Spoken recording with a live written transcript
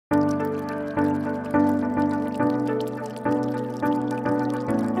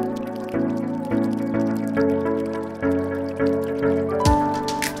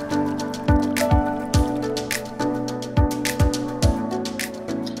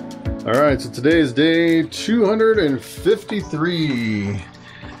Alright, so today is day 253.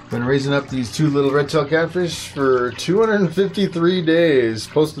 Been raising up these two little red-tailed catfish for 253 days.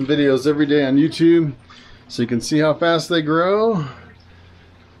 Posting videos every day on YouTube so you can see how fast they grow.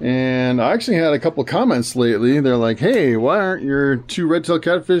 And I actually had a couple comments lately. They're like, hey, why aren't your two red-tailed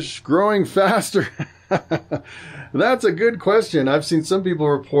catfish growing faster? That's a good question. I've seen some people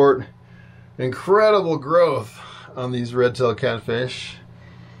report incredible growth on these red-tailed catfish.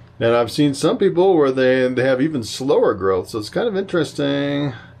 And I've seen some people where they have even slower growth. So it's kind of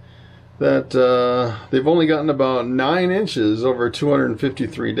interesting that they've only gotten about 9 inches over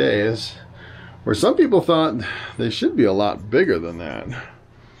 253 days. Where some people thought they should be a lot bigger than that.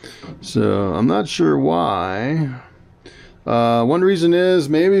 So I'm not sure why. One reason is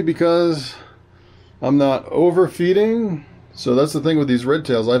maybe because I'm not overfeeding. So that's the thing with these red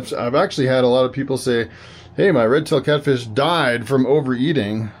tails. I've actually had a lot of people say, hey, my red-tailed catfish died from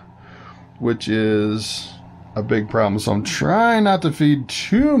overeating, which is a big problem. So I'm trying not to feed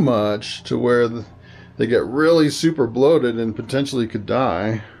too much to where they get really super bloated and potentially could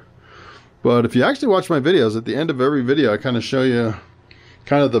die. But if you actually watch my videos, at the end of every video I kind of show you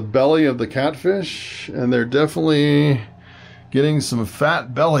kind of the belly of the catfish, and they're definitely getting some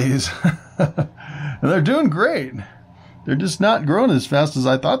fat bellies. And they're doing great. They're just not growing as fast as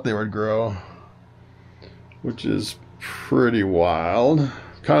I thought they would grow, which is pretty wild.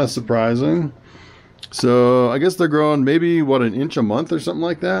 Kind of surprising. So I guess they're growing maybe, what, an inch a month or something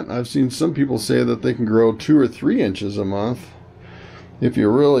like that. I've seen some people say that they can grow 2 or 3 inches a month if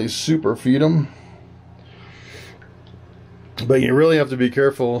you really super feed them. But you really have to be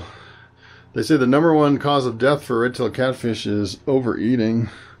careful. They say the #1 cause of death for red-tailed catfish is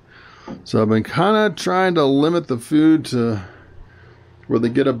overeating. So I've been kind of trying to limit the food to where they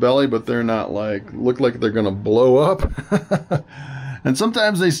get a belly, but they're not look like they're gonna blow up. And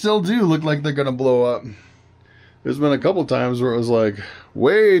sometimes they still do look like they're gonna blow up. There's been a couple times where it was like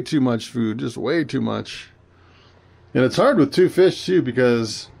way too much food, just way too much. And it's hard with 2 fish too,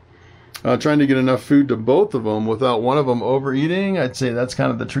 because trying to get enough food to both of them without one of them overeating, I'd say that's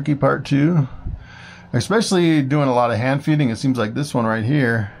kind of the tricky part too. Especially doing a lot of hand feeding. It seems like this one right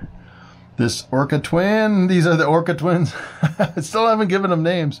here, this orca twin, these are the orca twins. I still haven't given them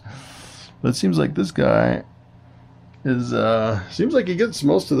names, but it seems like this guy is seems like he gets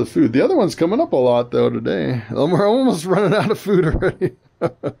most of the food. The other one's coming up a lot though today. We're almost running out of food already.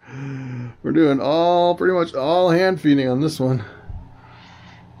 We're doing pretty much all hand feeding on this one.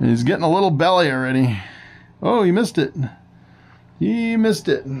 And he's getting a little belly already. Oh, he missed it. He missed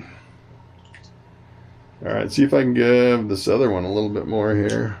it. All right, see if I can give this other one a little bit more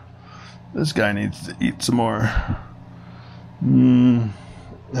here. This guy needs to eat some more. We'll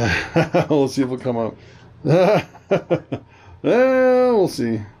see if it'll come up. We'll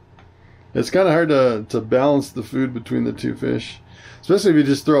see. It's kind of hard to balance the food between the 2 fish. Especially if you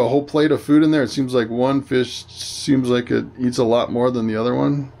just throw a whole plate of food in there. It seems like one fish seems like it eats a lot more than the other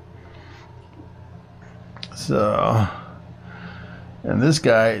one. So, and this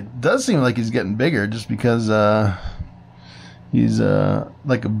guy does seem like he's getting bigger just because he's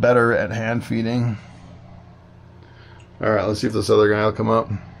like better at hand feeding. All right, let's see if this other guy will come up.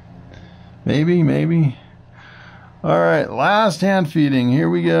 Maybe, maybe. All right, last hand feeding. Here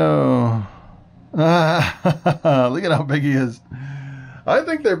we go. Look at how big he is. I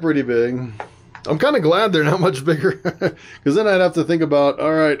think they're pretty big. I'm kind of glad they're not much bigger, because then I'd have to think about,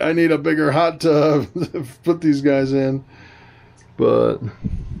 all right, I need a bigger hot tub to put these guys in. But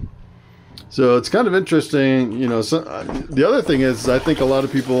so it's kind of interesting, you know. The other thing is, I think a lot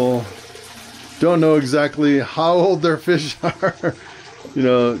of people don't know exactly how old their fish are. You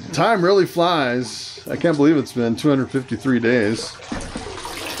know, time really flies. I can't believe it's been 253 days.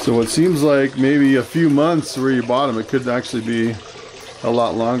 So it seems like maybe a few months where you bought them, it could actually be a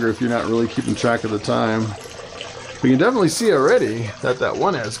lot longer if you're not really keeping track of the time. We can definitely see already that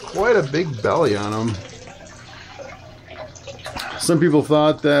one has quite a big belly on him. Some people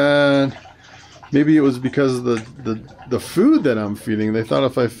thought that maybe it was because of the food that I'm feeding. They thought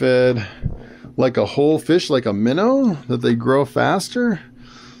if I fed like a whole fish, like a minnow, that they grow faster.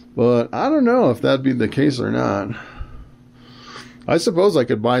 But I don't know if that'd be the case or not. I suppose I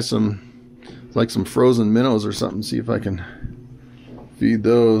could buy some frozen minnows or something, see if I can feed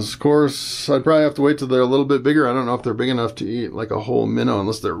those. Of course, I'd probably have to wait till they're a little bit bigger. I don't know if they're big enough to eat like a whole minnow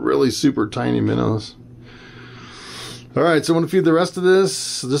unless they're really super tiny minnows. All right, so I'm going to feed the rest of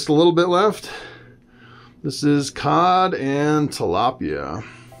this. Just a little bit left. This is cod and tilapia.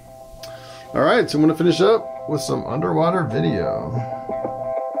 All right, so I'm going to finish up with some underwater video.